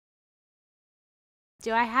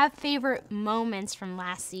Do I have favorite moments from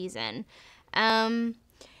last season? The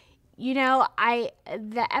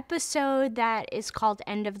episode that is called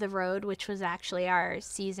End of the Road, which was actually our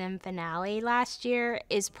season finale last year,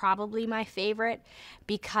 is probably my favorite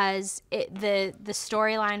because the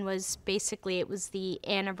storyline was basically, it was the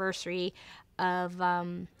anniversary of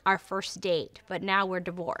our first date, but now we're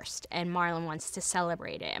divorced and Marlon wants to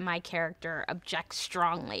celebrate it, and my character objects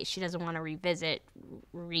strongly. She doesn't want to revisit,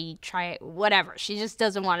 retry it, whatever. She just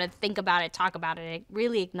doesn't want to think about it, talk about it,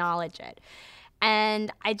 really acknowledge it.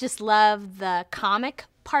 And I just love the comic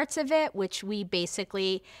parts of it, which we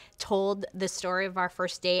basically told the story of our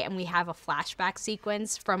first date, and we have a flashback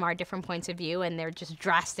sequence from our different points of view, and they're just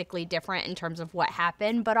drastically different in terms of what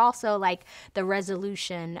happened, but also like the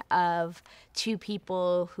resolution of two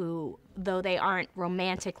people who, though they aren't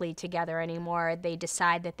romantically together anymore, they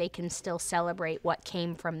decide that they can still celebrate what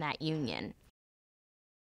came from that union.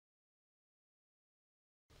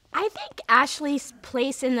 I think Ashley's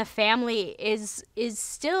place in the family is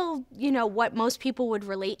still, what most people would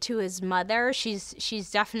relate to as mother. She's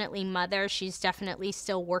definitely mother. She's definitely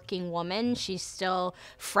still working woman. She's still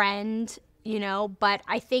friend, but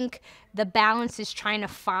I think the balance is trying to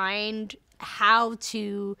find how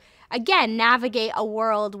to, again, navigate a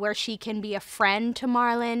world where she can be a friend to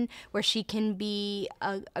Marlon, where she can be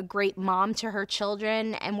a great mom to her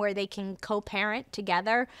children, and where they can co-parent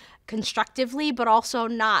together constructively, but also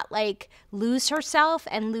not like lose herself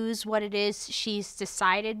and lose what it is she's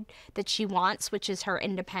decided that she wants, which is her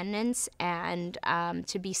independence and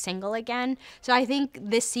to be single again. So I think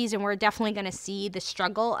this season we're definitely going to see the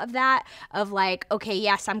struggle of that, of like, okay,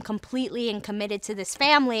 yes, I'm completely and committed to this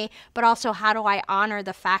family, but also how do I honor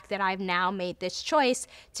the fact that I've now made this choice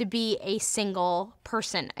to be a single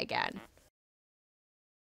person again.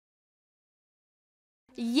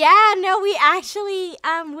 Yeah, no, we actually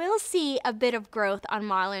will see a bit of growth on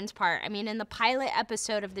Marlon's part. I mean, in the pilot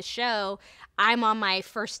episode of the show, I'm on my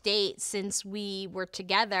first date since we were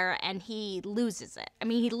together, and he loses it. I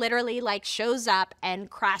mean, he literally like shows up and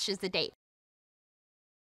crashes the date.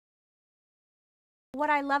 What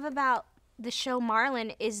I love about the show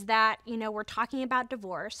Marlon is that, we're talking about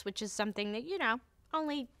divorce, which is something that,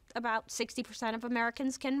 only about 60% of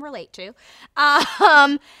Americans can relate to.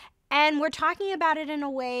 And we're talking about it in a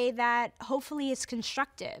way that hopefully is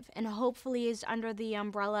constructive and hopefully is under the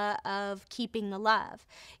umbrella of keeping the love.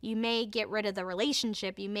 You may get rid of the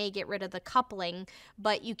relationship, you may get rid of the coupling,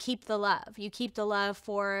 but you keep the love. You keep the love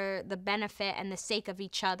for the benefit and the sake of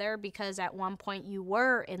each other, because at one point you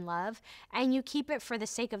were in love, and you keep it for the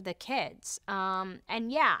sake of the kids.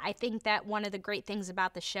 And yeah, I think that one of the great things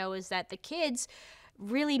about the show is that the kids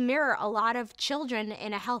really mirror a lot of children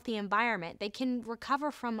in a healthy environment. They can recover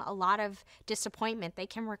from a lot of disappointment. They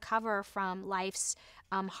can recover from life's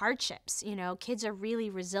hardships. Kids are really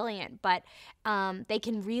resilient, but they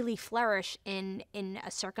can really flourish in a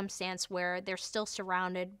circumstance where they're still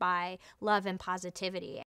surrounded by love and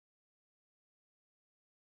positivity.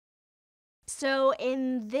 So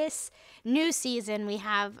in this new season, we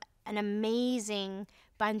have an amazing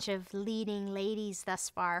bunch of leading ladies thus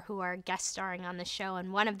far who are guest starring on the show,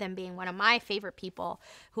 and one of them being one of my favorite people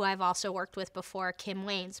who I've also worked with before, Kim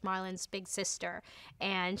Wayans, Marlon's big sister.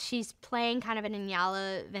 And she's playing kind of an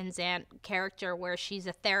Inyala Van Zant character where she's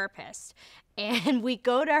a therapist. And we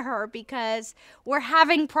go to her because we're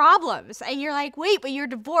having problems. And you're like, wait, but you're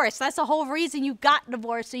divorced. That's the whole reason you got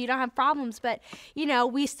divorced, so you don't have problems. But,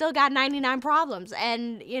 we still got 99 problems.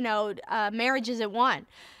 And, marriage isn't one.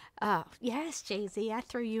 Oh, yes, Jay-Z, I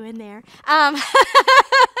threw you in there.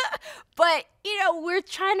 But, we're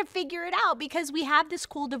trying to figure it out because we have this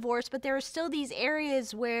cool divorce, but there are still these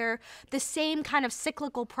areas where the same kind of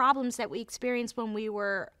cyclical problems that we experienced when we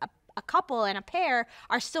were a couple and a pair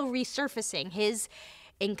are still resurfacing. His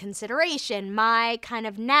inconsideration, my kind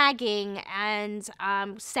of nagging, and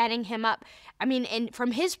setting him up. I mean,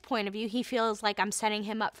 from his point of view, he feels like I'm setting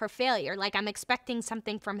him up for failure. Like I'm expecting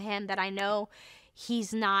something from him that I know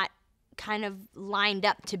he's not kind of lined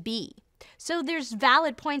up to be. So there's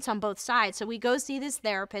valid points on both sides. So we go see this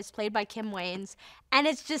therapist played by Kim Wayans, and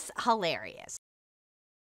it's just hilarious.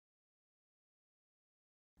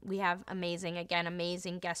 We have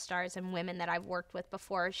amazing guest stars and women that I've worked with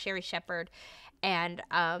before, Sherry Shepherd and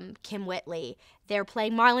Kim Whitley. They're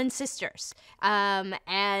playing Marlon's sisters.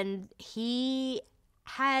 And he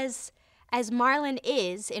has as Marlon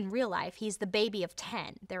is in real life, he's the baby of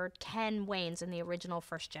 10. There are 10 Wayans in the original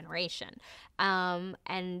first generation. And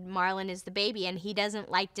Marlon is the baby, and he doesn't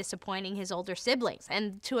like disappointing his older siblings.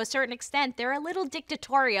 And to a certain extent, they're a little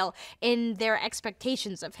dictatorial in their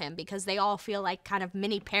expectations of him because they all feel like kind of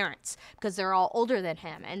mini parents because they're all older than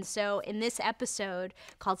him. And so in this episode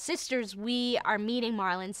called Sisters, we are meeting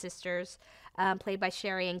Marlon's sisters, played by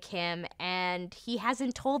Sherry and Kim, and he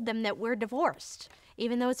hasn't told them that we're divorced,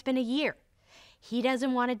 even though it's been a year. He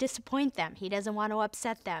doesn't want to disappoint them. He doesn't want to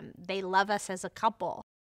upset them. They love us as a couple.